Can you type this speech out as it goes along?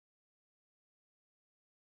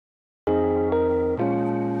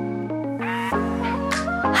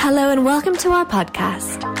Hello and welcome to our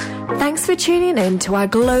podcast. Thanks for tuning in to our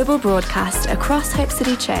global broadcast across Hope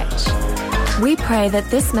City Church. We pray that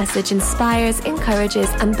this message inspires, encourages,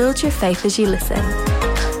 and builds your faith as you listen.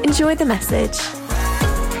 Enjoy the message.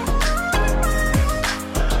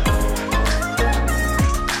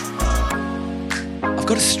 I've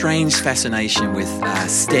got a strange fascination with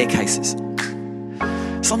staircases.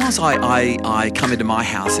 Sometimes I come into my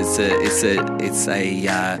house. It's a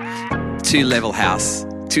two-level house.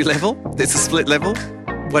 Two-level? There's a split level?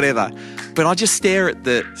 Whatever. But I just stare at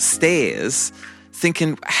the stairs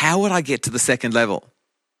thinking, how would I get to the second level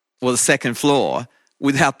or the second floor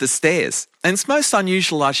without the stairs? And it's most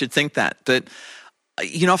unusual I should think that. But,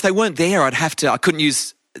 if they weren't there, I couldn't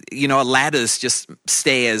use, a ladder's just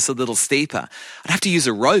stairs a little steeper. I'd have to use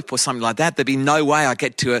a rope or something like that. There'd be no way I'd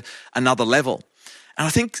get to another level. And I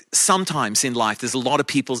think sometimes in life, there's a lot of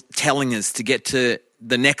people telling us to get to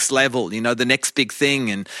the next level, the next big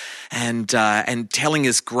thing, and telling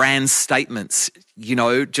us grand statements,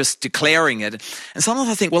 just declaring it. And sometimes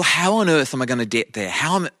I think, well, how on earth am I going to get there?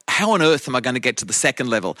 How on earth am I going to get to the second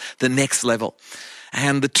level, the next level?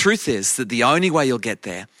 And the truth is that the only way you'll get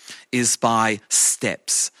there is by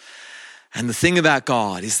steps. And the thing about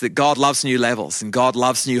God is that God loves new levels, and God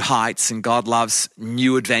loves new heights, and God loves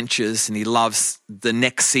new adventures, and he loves the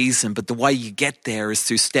next season. But the way you get there is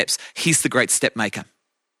through steps. He's the great step maker.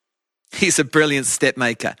 He's a brilliant step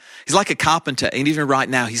maker. He's like a carpenter, and even right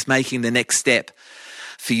now, he's making the next step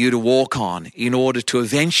for you to walk on in order to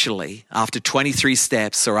eventually, after 23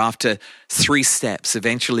 steps or after 3 steps,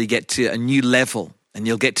 eventually get to a new level, and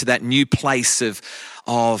you'll get to that new place of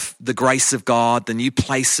the grace of God, the new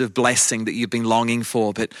place of blessing that you've been longing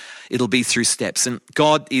for, but it'll be through steps. And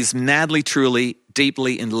God is madly, truly,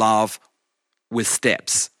 deeply in love with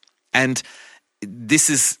steps. And this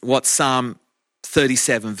is what Psalm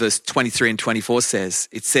 37 verse 23 and 24 says.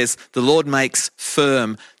 It says, the Lord makes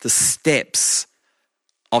firm the steps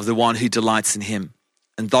of the one who delights in him.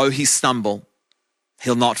 And though he stumble,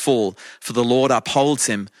 he'll not fall, for the Lord upholds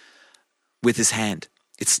him with his hand.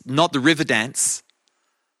 It's not the river dance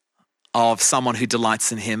of someone who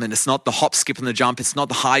delights in him, and it's not the hop, skip, and the jump. It's not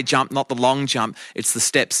the high jump, not the long jump. It's the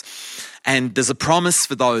steps. And there's a promise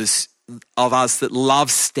for those of us that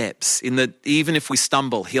love steps, in that even if we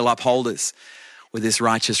stumble, he'll uphold us with his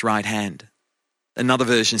righteous right hand. Another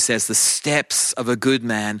version says, the steps of a good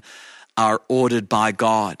man are ordered by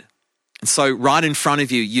God. And so right in front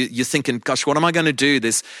of you, you're thinking, gosh, what am I going to do?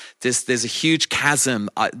 There's a huge chasm.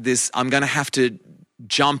 I'm going to have to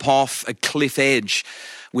jump off a cliff edge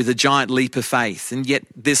with a giant leap of faith. And yet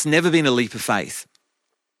there's never been a leap of faith.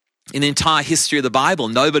 In the entire history of the Bible,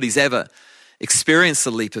 nobody's ever experienced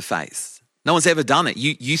a leap of faith. No one's ever done it.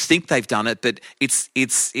 You think they've done it, but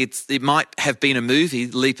it might have been a movie,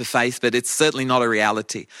 Leap of Faith, but it's certainly not a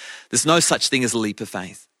reality. There's no such thing as a leap of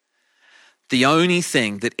faith. The only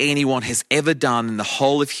thing that anyone has ever done in the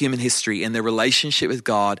whole of human history in their relationship with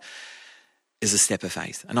God is a step of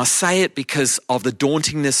faith. And I say it because of the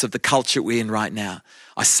dauntingness of the culture we're in right now.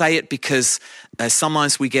 I say it because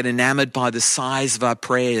sometimes we get enamored by the size of our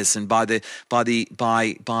prayers and by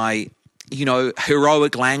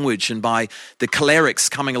heroic language and by the clerics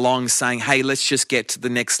coming along saying, hey, let's just get to the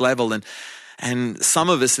next level. And some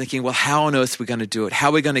of us thinking, well, how on earth are we going to do it? How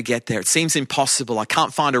are we going to get there? It seems impossible. I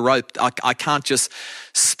can't find a rope. I can't just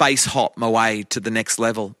space hop my way to the next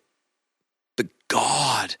level. But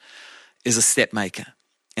God is a step maker.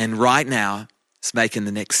 And right now, it's making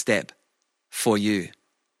the next step for you.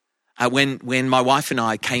 When my wife and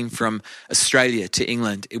I came from Australia to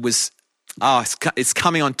England, it was, it's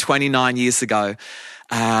coming on 29 years ago.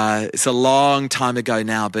 It's a long time ago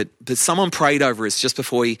now, but someone prayed over us just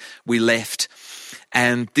before we left.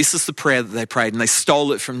 And this is the prayer that they prayed, and they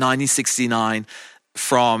stole it from 1969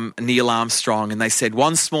 from Neil Armstrong. And they said,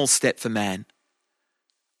 one small step for man,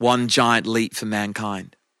 one giant leap for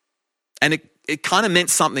mankind. And it kind of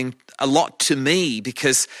meant something a lot to me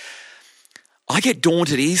because I get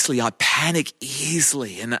daunted easily. I panic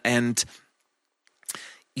easily. And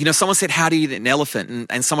someone said, how do you eat an elephant?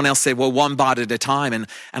 And someone else said, well, one bite at a time. And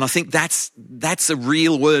I think that's a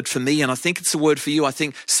real word for me. And I think it's a word for you. I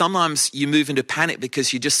think sometimes you move into panic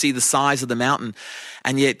because you just see the size of the mountain.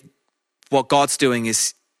 And yet what God's doing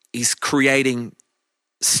is he's creating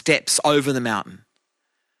steps over the mountain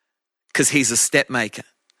because he's a step maker.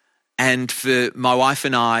 And for my wife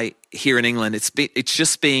and I here in England, it's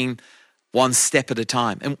just been one step at a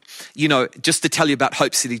time. And, just to tell you about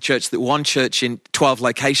Hope City Church, that one church in 12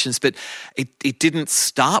 locations, but it didn't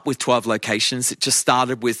start with 12 locations. It just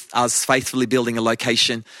started with us faithfully building a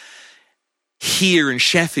location here in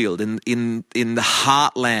Sheffield, in the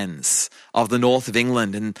heartlands of the north of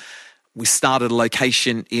England, and we started a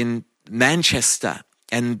location in Manchester,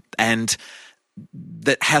 and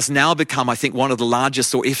that has now become, I think, one of the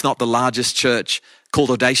largest, or if not the largest church,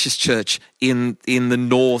 called Audacious Church in the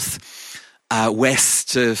north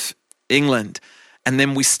west of England. And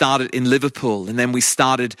then we started in Liverpool, and then we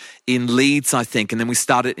started in Leeds, I think, and then we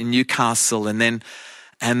started in Newcastle, and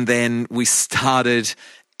then we started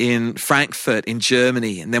in Frankfurt in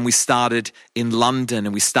Germany, and then we started in London,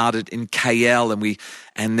 and we started in KL,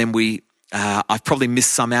 and then I've probably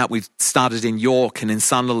missed some out. We've started in York and in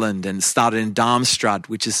Sunderland, and started in Darmstadt,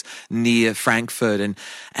 which is near Frankfurt,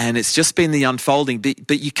 and it's just been the unfolding.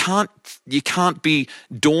 But you can't be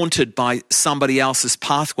daunted by somebody else's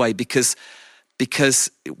pathway because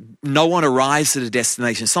no one arrives at a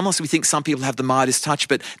destination. Sometimes we think some people have the Midas touch,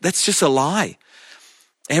 but that's just a lie.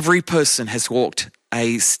 Every person has walked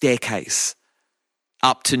a staircase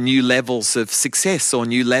up to new levels of success or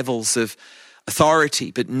new levels of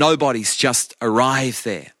authority, but nobody's just arrived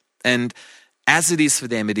there. And as it is for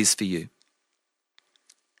them, it is for you.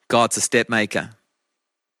 God's a step maker.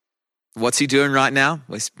 What's he doing right now?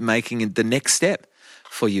 He's making the next step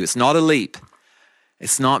for you. It's not a leap.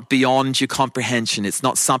 It's not beyond your comprehension. It's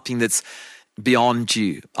not something that's beyond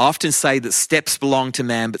you. I often say that steps belong to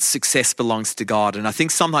man, but success belongs to God. And I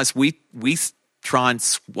think sometimes we try and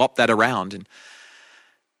swap that around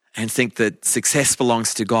and think that success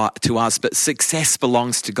belongs to God, to us, but success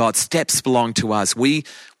belongs to God. Steps belong to us. We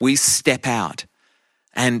step out.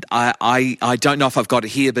 And I don't know if I've got it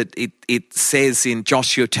here, but it says in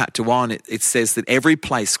Joshua chapter 1, it says that every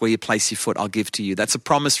place where you place your foot, I'll give to you. That's a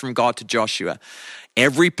promise from God to Joshua.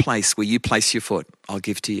 Every place where you place your foot, I'll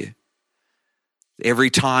give to you. Every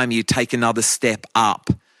time you take another step up,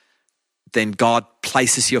 then God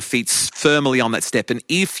places your feet firmly on that step. And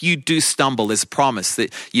if you do stumble, there's a promise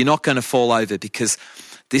that you're not going to fall over, because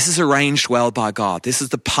this is arranged well by God. This is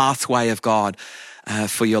the pathway of God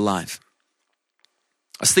for your life.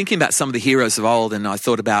 I was thinking about some of the heroes of old, and I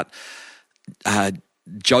thought about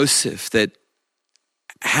Joseph, that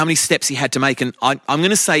how many steps he had to make. And I'm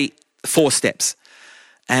going to say 4 steps.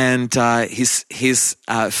 And his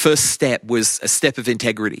first step was a step of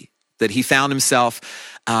integrity, that he found himself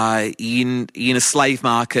in a slave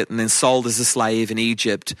market and then sold as a slave in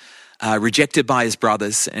Egypt, rejected by his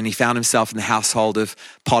brothers, and he found himself in the household of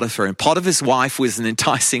Potiphar. And Potiphar's wife was an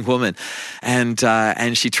enticing woman, and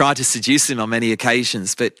she tried to seduce him on many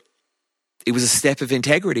occasions, but it was a step of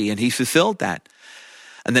integrity, and he fulfilled that.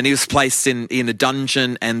 And then he was placed in a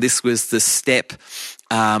dungeon, and this was the step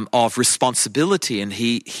of responsibility, and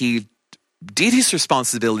he did his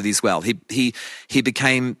responsibilities well. He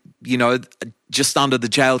became, just under the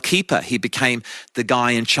jail keeper. He became the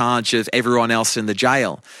guy in charge of everyone else in the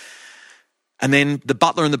jail. And then the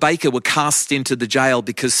butler and the baker were cast into the jail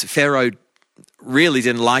because Pharaoh really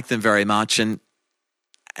didn't like them very much, and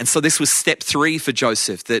so this was step 3 for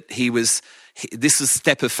Joseph, that this was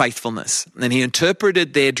step of faithfulness. And he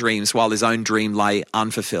interpreted their dreams while his own dream lay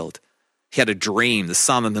unfulfilled. He had a dream, the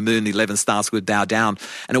sun and the moon, the 11 stars would bow down,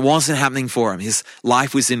 and it wasn't happening for him. His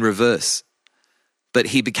life was in reverse. But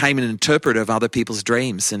he became an interpreter of other people's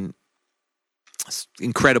dreams, and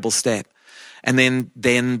incredible step. And then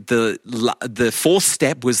the 4th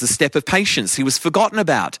step was the step of patience. He was forgotten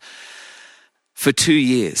about for 2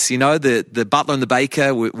 years. The butler and the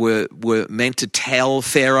baker were meant to tell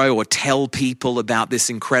Pharaoh or tell people about this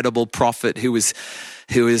incredible prophet who was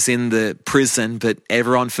in the prison, but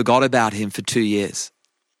everyone forgot about him for 2 years.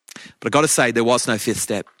 But I've got to say, there was no 5th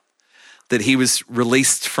step, that he was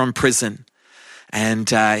released from prison, and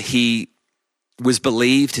he was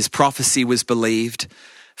believed, his prophecy was believed.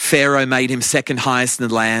 Pharaoh made him second highest in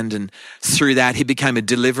the land, and through that he became a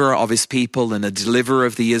deliverer of his people and a deliverer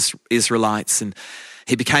of the Israelites, and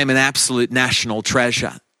he became an absolute national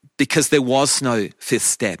treasure because there was no 5th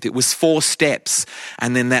step. It was 4 steps,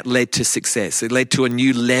 and then that led to success. It led to a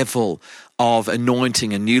new level of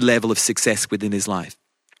anointing, a new level of success within his life.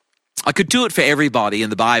 I could do it for everybody in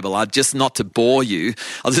the Bible. Not to bore you,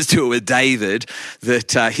 I'll just do it with David,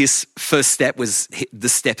 that his first step was the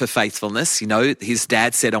step of faithfulness. His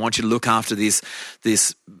dad said, I want you to look after this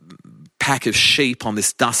pack of sheep on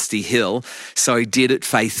this dusty hill. So he did it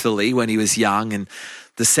faithfully when he was young. And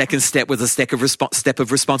the second step was a step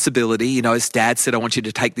of responsibility. His dad said, I want you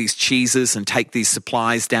to take these cheeses and take these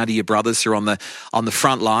supplies down to your brothers who are on the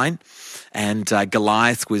front line. And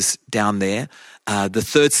Goliath was down there. The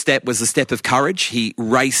third step was a step of courage. He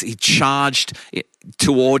charged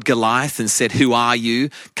toward Goliath and said, who are you,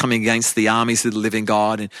 coming against the armies of the living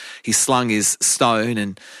God? And he slung his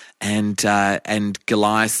stone, and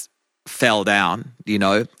Goliath fell down,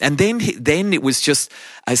 and then it was just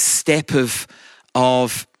a step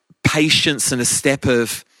of patience and a step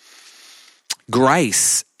of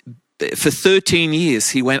grace. For 13 years,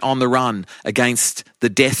 he went on the run against the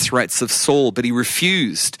death threats of Saul, but he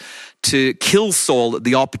refused to kill Saul at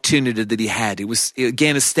the opportunity that he had. It was,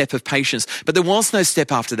 again, a step of patience. But there was no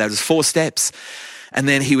step after that. It was 4 steps. And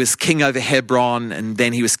then he was king over Hebron, and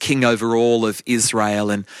then he was king over all of Israel.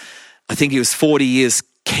 And I think he was 40 years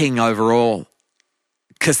king over all,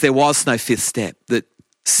 because there was no 5th step. That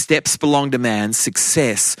steps belong to man,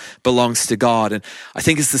 success belongs to God. And I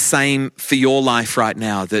think it's the same for your life right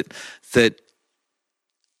now, that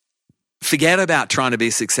forget about trying to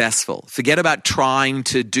be successful. Forget about trying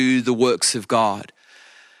to do the works of God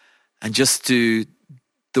and just do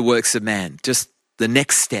the works of man. Just the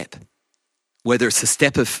next step, whether it's a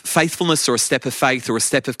step of faithfulness or a step of faith or a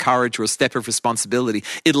step of courage or a step of responsibility,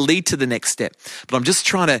 it'll lead to the next step. But I'm just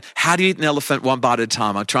trying to, how do you eat an elephant one bite at a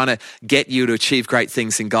time? I'm trying to get you to achieve great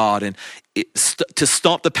things in God and to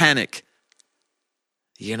stop the panic,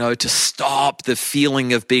 to stop the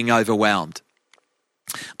feeling of being overwhelmed.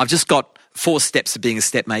 I've just got 4 steps of being a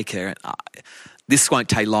step maker. This won't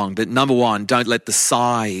take long, but number 1, don't let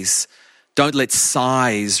size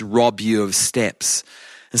rob you of steps.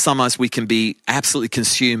 And sometimes we can be absolutely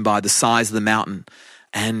consumed by the size of the mountain.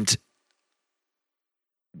 And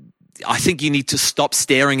I think you need to stop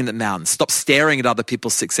staring at the mountain, stop staring at other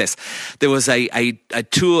people's success. There was a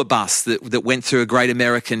tour bus that went through a great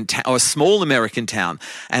American town, or a small American town,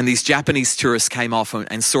 and these Japanese tourists came off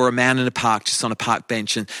and saw a man in a park, just on a park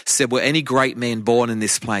bench, and said, were any great men born in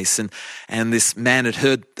this place? And this man had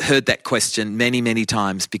heard that question many, many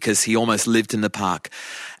times because he almost lived in the park.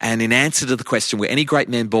 And in answer to the question, were any great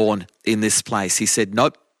men born in this place? He said,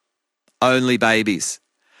 nope, only babies.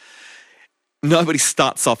 Nobody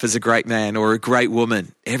starts off as a great man or a great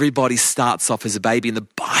woman. Everybody starts off as a baby. And the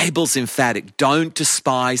Bible's emphatic. Don't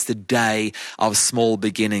despise the day of small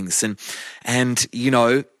beginnings. And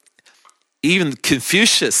even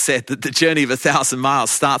Confucius said that the journey of 1,000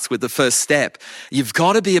 miles starts with the first step. You've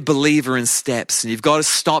got to be a believer in steps, and you've got to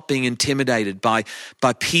stop being intimidated by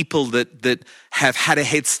people that have had a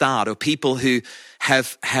head start, or people who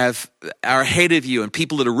are ahead of you, and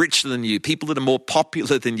people that are richer than you, people that are more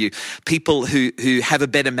popular than you, people who have a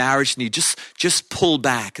better marriage than you. Just pull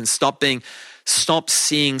back and stop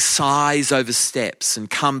seeing size over steps, and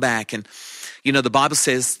come back. And the Bible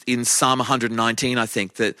says in Psalm 119, I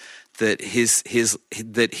think, that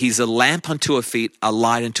he's a lamp unto our feet, a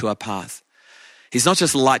light unto our path. He's not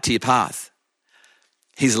just a light to your path.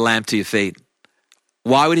 He's a lamp to your feet.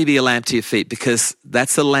 Why would he be a lamp to your feet? Because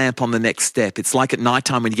that's a lamp on the next step. It's like at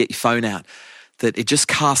nighttime when you get your phone out, that it just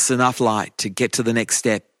casts enough light to get to the next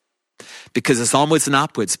step, because it's onwards and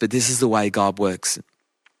upwards, but this is the way God works.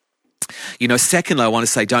 Secondly, I want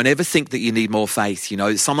to say, don't ever think that you need more faith.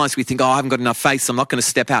 Sometimes we think, I haven't got enough faith, so I'm not going to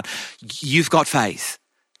step out. You've got faith.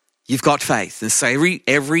 You've got faith. And so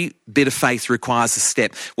every bit of faith requires a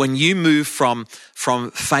step. When you move from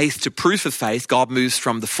faith to proof of faith, God moves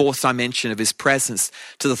from the 4th dimension of his presence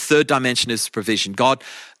to the 3rd dimension of his provision. God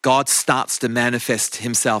starts to manifest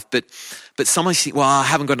himself. But sometimes you think, well, I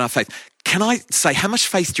haven't got enough faith. Can I say, how much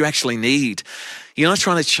faith do you actually need? You're not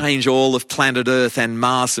trying to change all of planet Earth and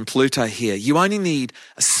Mars and Pluto here. You only need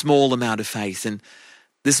a small amount of faith. And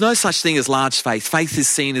there's no such thing as large faith. Faith is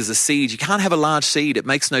seen as a seed. You can't have a large seed. It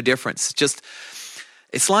makes no difference.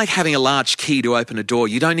 It's like having a large key to open a door.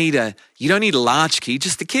 You don't need a large key,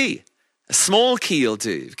 just a key. A small key will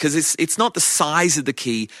do, because it's not the size of the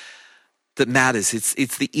key that matters.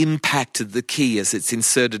 It's the impact of the key as it's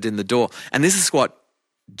inserted in the door. And this is what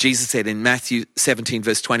Jesus said in Matthew 17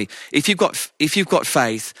 verse 20. If you've got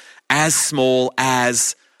faith as small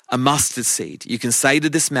as a mustard seed, you can say to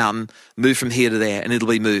this mountain, move from here to there, and it'll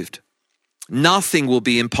be moved. Nothing will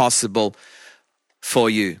be impossible for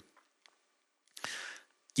you.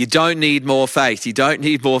 You don't need more faith. You don't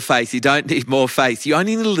need more faith. You don't need more faith. You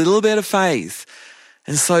only need a little bit of faith.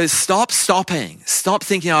 And so stop stopping. Stop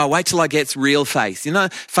thinking, wait till I get real faith.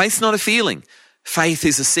 Faith's not a feeling. Faith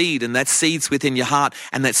is a seed, and that seed's within your heart,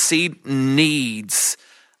 and that seed needs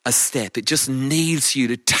a step. It just needs you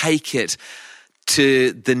to take it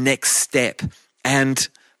to the next step. And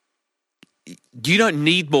you don't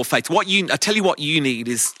need more faith. I tell you what you need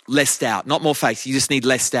is less doubt, not more faith. You just need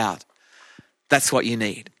less doubt. That's what you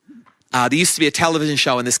need. There used to be a television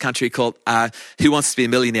show in this country called Who Wants to Be a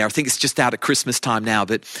Millionaire? I think it's just out at Christmas time now,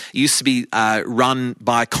 but it used to be run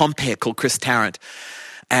by a compere called Chris Tarrant.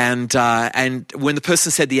 And when the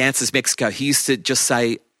person said the answer is Mexico, he used to just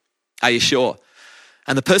say, are you sure?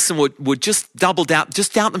 And the person would just doubt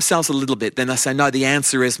themselves a little bit. Then they say, no, the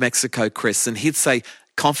answer is Mexico, Chris. And he'd say,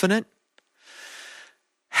 confident?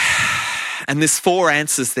 And there's 4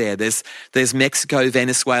 answers there. There's Mexico,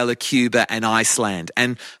 Venezuela, Cuba, and Iceland.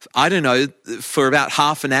 And I don't know, for about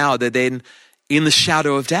half an hour, they're then in the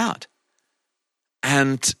shadow of doubt.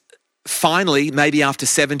 And finally, maybe after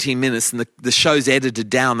 17 minutes, and the show's edited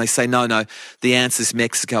down, they say, no, the answer's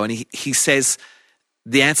Mexico. And he says,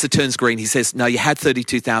 the answer turns green. He says, no, you had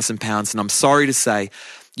 £32,000, and I'm sorry to say,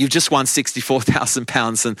 you've just won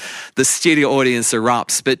 £64,000, and the studio audience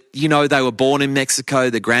erupts. But they were born in Mexico.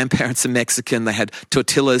 Their grandparents are Mexican. They had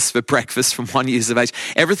tortillas for breakfast from 1 year of age.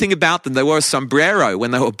 Everything about them, they wore a sombrero when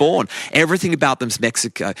they were born. Everything about them's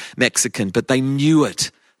Mexican, but they knew it.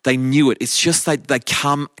 They knew it. It's just they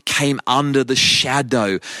came under the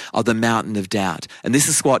shadow of the mountain of doubt. And this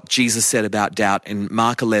is what Jesus said about doubt in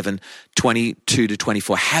Mark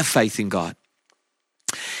 11:22-24. Have faith in God.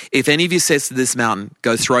 If any of you says to this mountain,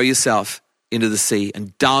 go throw yourself into the sea,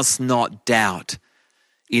 and does not doubt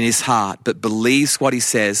in his heart, but believes what he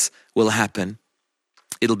says will happen,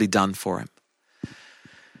 it'll be done for him.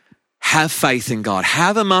 Have faith in God.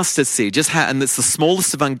 Have a mustard seed. And it's the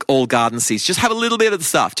smallest of all garden seeds. Just have a little bit of the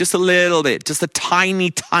stuff. Just a little bit. Just a tiny,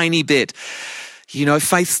 tiny bit.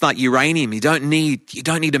 Faith's like uranium. You don't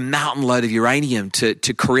need a mountain load of uranium to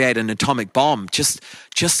create an atomic bomb. Just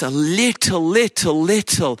a little.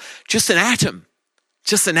 Just an atom.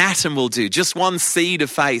 Just an atom will do. Just one seed of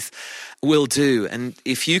faith will do. And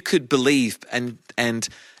if you could believe and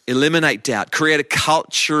eliminate doubt, create a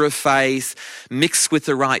culture of faith, mix with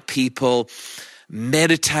the right people,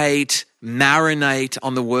 meditate, marinate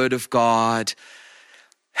on the word of God.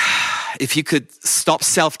 If you could stop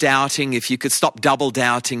self-doubting, if you could stop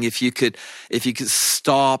double-doubting, if you could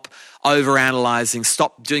stop overanalyzing,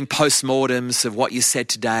 stop doing postmortems of what you said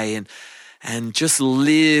today, and just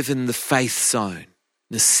live in the faith zone,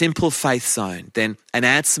 the simple faith zone, and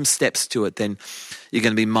add some steps to it, then you're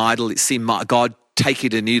going to be mightily, see God take you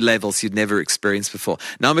to new levels you'd never experienced before.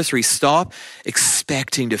 Number 3, stop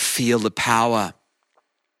expecting to feel the power.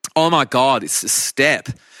 Oh my God, it's a step.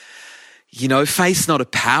 Faith's not a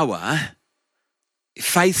power.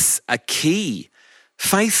 Faith's a key.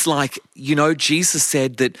 Faith's like, Jesus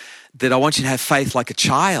said that I want you to have faith like a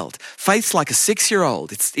child. Faith's like a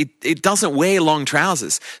 6-year-old. It doesn't wear long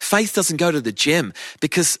trousers. Faith doesn't go to the gym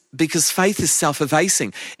because faith is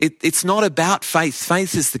self-effacing. It's not about faith.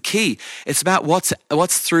 Faith is the key. It's about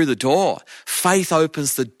what's through the door. Faith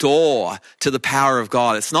opens the door to the power of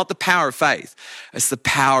God. It's not the power of faith. It's the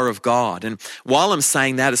power of God. And while I'm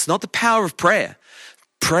saying that, it's not the power of prayer.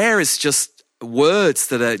 Prayer is just words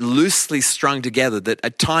that are loosely strung together that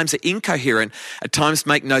at times are incoherent, at times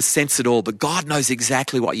make no sense at all, but God knows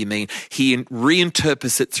exactly what you mean. He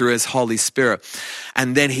reinterprets it through his Holy Spirit,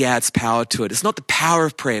 and then he adds power to it. It's not the power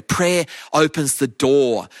of prayer. Prayer opens the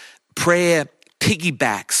door. Prayer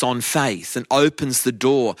piggybacks on faith and opens the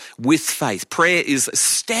door with faith. Prayer is a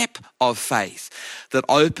step of faith that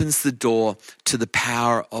opens the door to the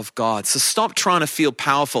power of God. So stop trying to feel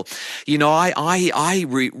powerful. I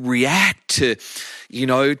react to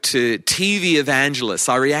TV evangelists.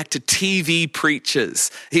 I react to TV preachers,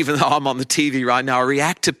 even though I'm on the TV right now. I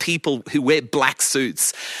react to people who wear black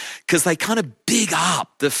suits because they kind of big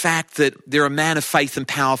up the fact that they're a man of faith and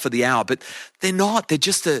power for the hour, but they're not. They're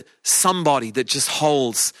just somebody that just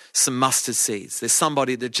holds some mustard seeds. There's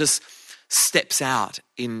somebody that just steps out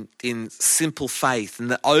in simple faith and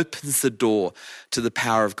that opens the door to the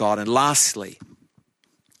power of God. And lastly,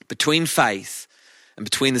 between faith and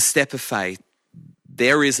between the step of faith,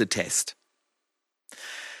 there is a test.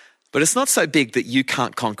 But it's not so big that you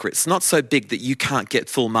can't conquer it. It's not so big that you can't get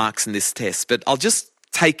full marks in this test. But I'll just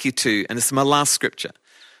take you to, and this is my last scripture,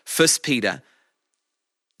 1 Peter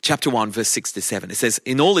chapter 1, verse 6-7. It says,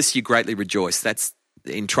 in all this you greatly rejoice. That's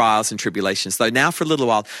in trials and tribulations. Though now for a little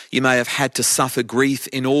while you may have had to suffer grief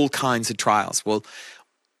in all kinds of trials. Well,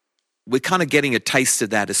 we're kind of getting a taste of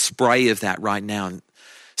that, a spray of that right now. And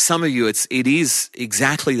some of you, it is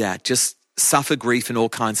exactly that. Just suffer grief in all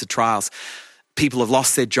kinds of trials. People have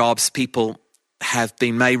lost their jobs. People have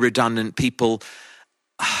been made redundant. People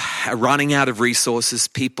are running out of resources.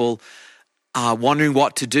 People are wondering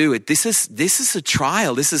what to do. This is a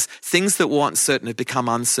trial. This is things that were uncertain have become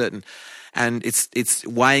uncertain. And it's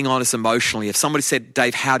weighing on us emotionally. If somebody said,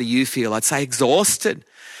 Dave, how do you feel? I'd say exhausted,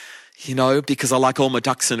 because I like all my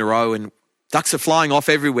ducks in a row and ducks are flying off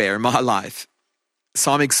everywhere in my life.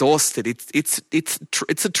 So I'm exhausted.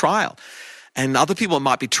 It's a trial. And other people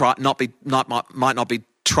might not be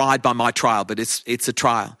tried by my trial, but it's a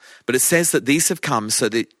trial. But it says that these have come so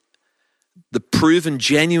that the proven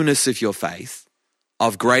genuineness of your faith,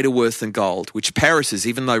 of greater worth than gold, which perishes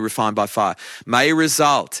even though refined by fire, may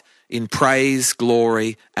result in praise,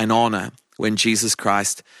 glory, and honor when Jesus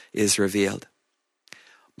Christ is revealed.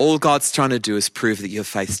 All God's trying to do is prove that your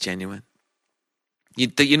faith's genuine.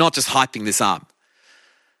 That you're not just hyping this up.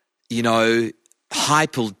 You know,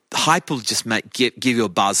 hype will just give you a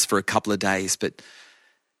buzz for a couple of days, but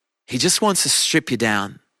he just wants to strip you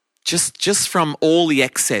down just from all the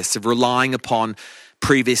excess of relying upon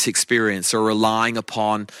previous experience or relying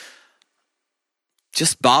upon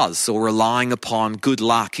just buzz or relying upon good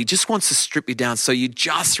luck. He just wants to strip you down so you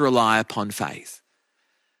just rely upon faith.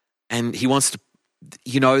 And he wants to,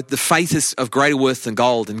 the faith is of greater worth than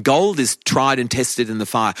gold, and gold is tried and tested in the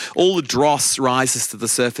fire. All the dross rises to the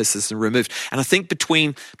surface and removed. And I think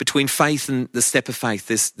between faith and the step of faith,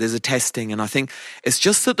 there's a testing. And I think it's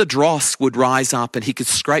just that the dross would rise up and he could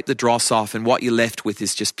scrape the dross off, and what you're left with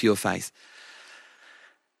is just pure faith.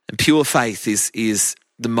 And pure faith is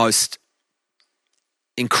the most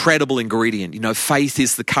incredible ingredient. Faith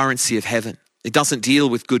is the currency of heaven. It doesn't deal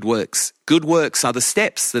with good works. Good works are the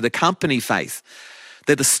steps that accompany faith.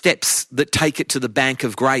 They're the steps that take it to the bank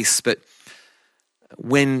of grace. But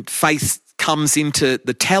when faith comes into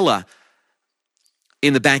the teller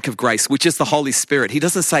in the bank of grace, which is the Holy Spirit, he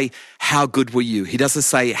doesn't say, how good were you? He doesn't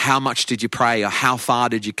say, how much did you pray or how far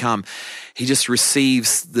did you come? He just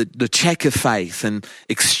receives the check of faith and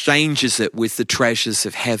exchanges it with the treasures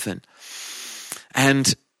of heaven.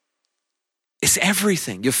 And it's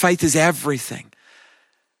everything. Your faith is everything.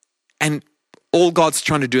 And all God's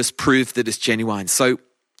trying to do is prove that it's genuine. So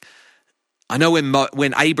I know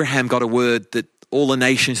when Abraham got a word that all the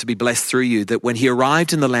nations would be blessed through you, that when he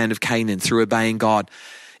arrived in the land of Canaan through obeying God,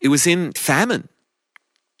 it was in famine.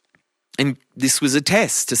 And this was a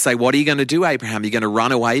test to say, what are you going to do, Abraham? Are you going to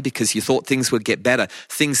run away because you thought things would get better?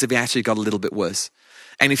 Things have actually got a little bit worse.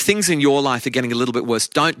 And if things in your life are getting a little bit worse,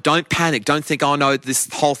 don't panic. Don't think, oh no, this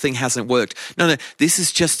whole thing hasn't worked. No, this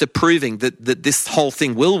is just a proving that this whole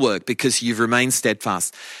thing will work because you've remained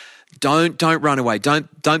steadfast. Don't run away.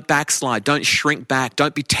 Don't backslide. Don't shrink back.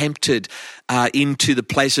 Don't be tempted into the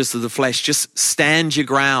pleasures of the flesh. Just stand your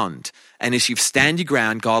ground. And as you stand your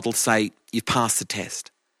ground, God will say, you've passed the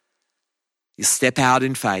test. You step out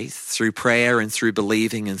in faith through prayer and through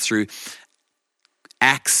believing and through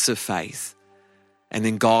acts of faith. And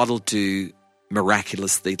then God will do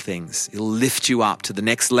miraculous things. He'll lift you up to the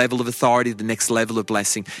next level of authority, the next level of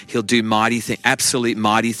blessing. He'll do absolute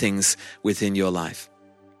mighty things within your life.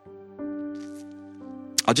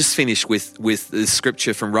 I'll just finish with the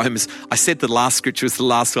scripture from Romans. I said the last scripture was the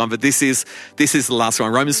last one, but this is the last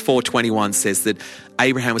one. Romans 4:21 says that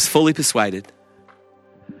Abraham was fully persuaded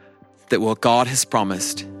that what God has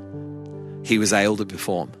promised, he was able to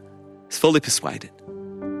perform. He's fully persuaded.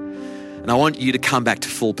 And I want you to come back to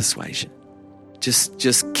full persuasion.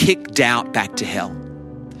 Just kick doubt back to hell.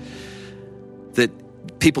 That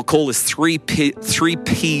people call this three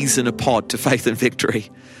peas in a pod to faith and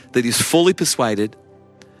victory. That he's fully persuaded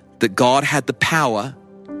that God had the power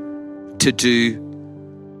to do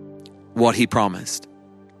what he promised.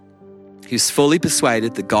 He was fully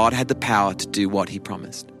persuaded that God had the power to do what he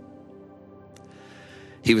promised.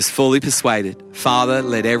 He was fully persuaded. Father,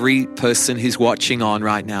 let every person who's watching on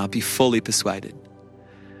right now be fully persuaded.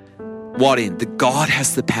 What in? That God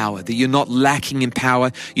has the power, that you're not lacking in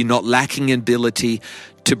power, you're not lacking in ability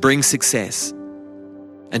to bring success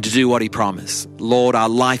and to do what he promised. Lord, our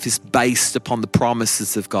life is based upon the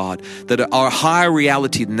promises of God that are a higher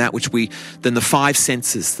reality than than the five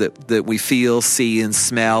senses that we feel, see and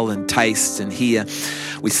smell and taste and hear.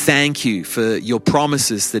 We thank you for your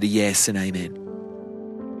promises that are yes and amen.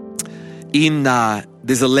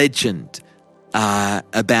 There's a legend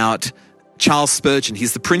about Charles Spurgeon.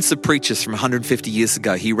 He's the Prince of Preachers from 150 years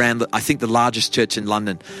ago. He ran, I think, the largest church in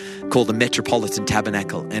London called the Metropolitan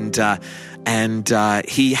Tabernacle. And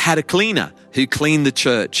he had a cleaner who cleaned the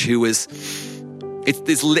church who was,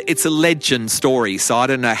 it's a legend story, so I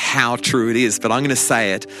don't know how true it is, but I'm going to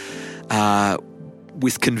say it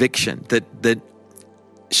with conviction that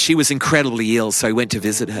she was incredibly ill, so he went to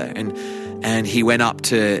visit her and he went up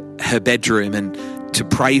to her bedroom and to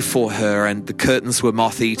pray for her, and the curtains were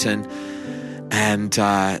moth-eaten, and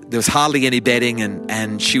there was hardly any bedding,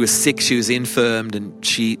 and she was sick, she was infirmed, and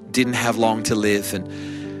she didn't have long to live. And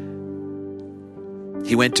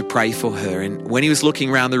he went to pray for her, and when he was looking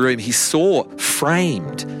around the room, he saw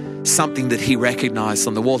framed something that he recognized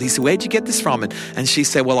on the wall. He said, "Where'd you get this from?" And she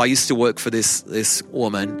said, "Well, I used to work for this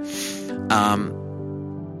woman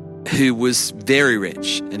who was very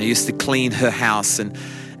rich, and I used to clean her house, and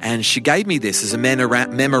And she gave me this as a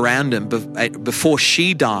memorandum. Before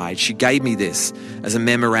she died, she gave me this as a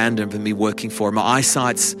memorandum of me working for her. My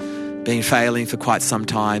eyesight's been failing for quite some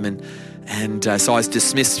time. And so I was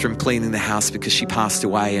dismissed from cleaning the house because she passed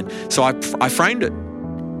away. And so I framed it.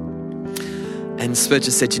 And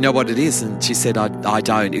Spurgeon said, "Do you know what it is?" And she said, I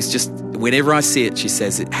don't. It's just, whenever I see it, she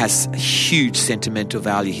says, it has a huge sentimental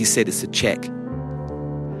value. He said, "It's a check."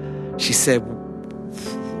 She said,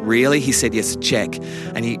 "Really?" He said, "Yes, a check."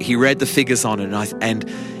 And he read the figures on it. And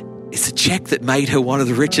it's a check that made her one of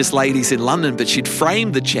the richest ladies in London, but she'd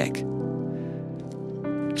framed the check.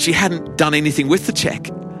 She hadn't done anything with the check.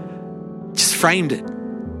 Just framed it.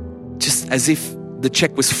 Just as if the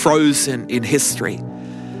check was frozen in history.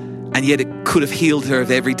 And yet it could have healed her of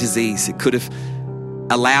every disease. It could have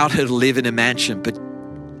allowed her to live in a mansion, but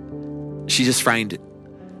she just framed it.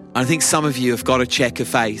 I think some of you have got a check of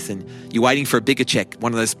faith and you're waiting for a bigger check,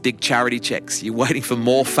 one of those big charity checks. You're waiting for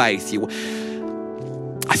more faith.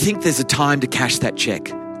 I think there's a time to cash that check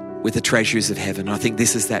with the treasuries of heaven. I think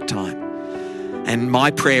this is that time. And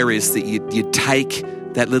my prayer is that you'd take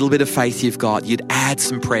that little bit of faith you've got, you'd add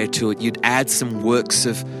some prayer to it, you'd add some works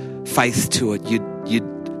of faith to it,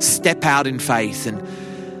 you'd step out in faith. And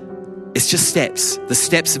it's just steps. The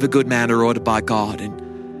steps of a good man are ordered by God.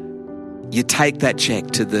 And you take that check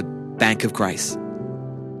to the bank of grace.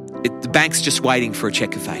 The bank's just waiting for a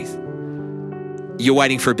check of faith. You're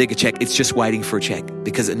waiting for a bigger check. It's just waiting for a check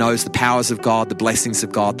because it knows the powers of God, the blessings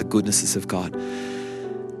of God, the goodnesses of God.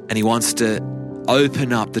 And he wants to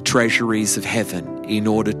open up the treasuries of heaven in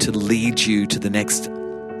order to lead you to the next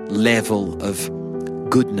level of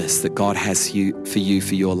goodness that God has for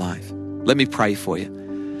your life. Let me pray for you.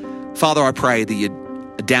 Father, I pray that you'd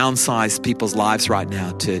downsize people's lives right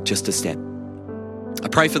now to just a step. I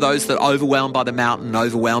pray for those that are overwhelmed by the mountain,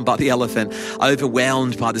 overwhelmed by the elephant,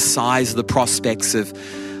 overwhelmed by the size of the prospects of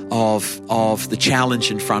the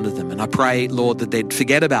challenge in front of them. And I pray, Lord, that they'd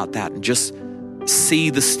forget about that and just see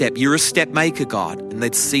the step. You're a step maker, God, and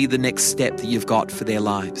they'd see the next step that you've got for their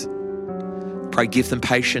lives. Pray, give them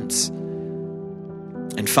patience.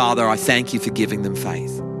 And Father, I thank you for giving them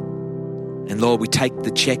faith. And Lord, we take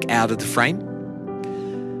the check out of the frame.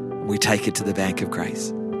 And we take it to the bank of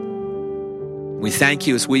grace. We thank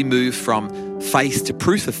you as we move from faith to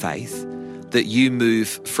proof of faith, that you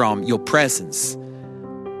move from your presence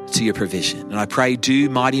to your provision. And I pray, do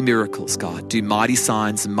mighty miracles, God. Do mighty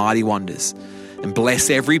signs and mighty wonders. And bless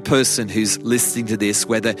every person who's listening to this,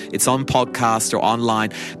 whether it's on podcast or online.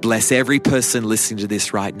 Bless every person listening to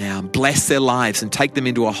this right now. And bless their lives and take them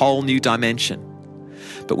into a whole new dimension.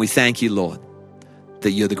 But we thank you, Lord, that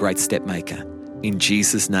you're the great step maker. In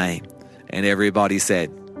Jesus' name. And everybody said,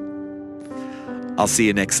 I'll see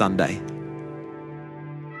you next Sunday.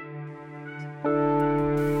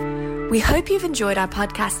 We hope you've enjoyed our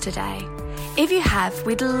podcast today. If you have,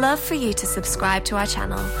 we'd love for you to subscribe to our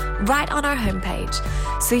channel right on our homepage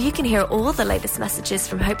so you can hear all the latest messages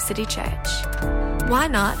from Hope City Church. Why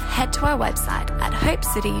not head to our website at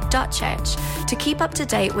hopecity.church to keep up to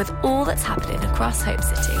date with all that's happening across Hope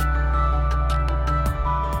City.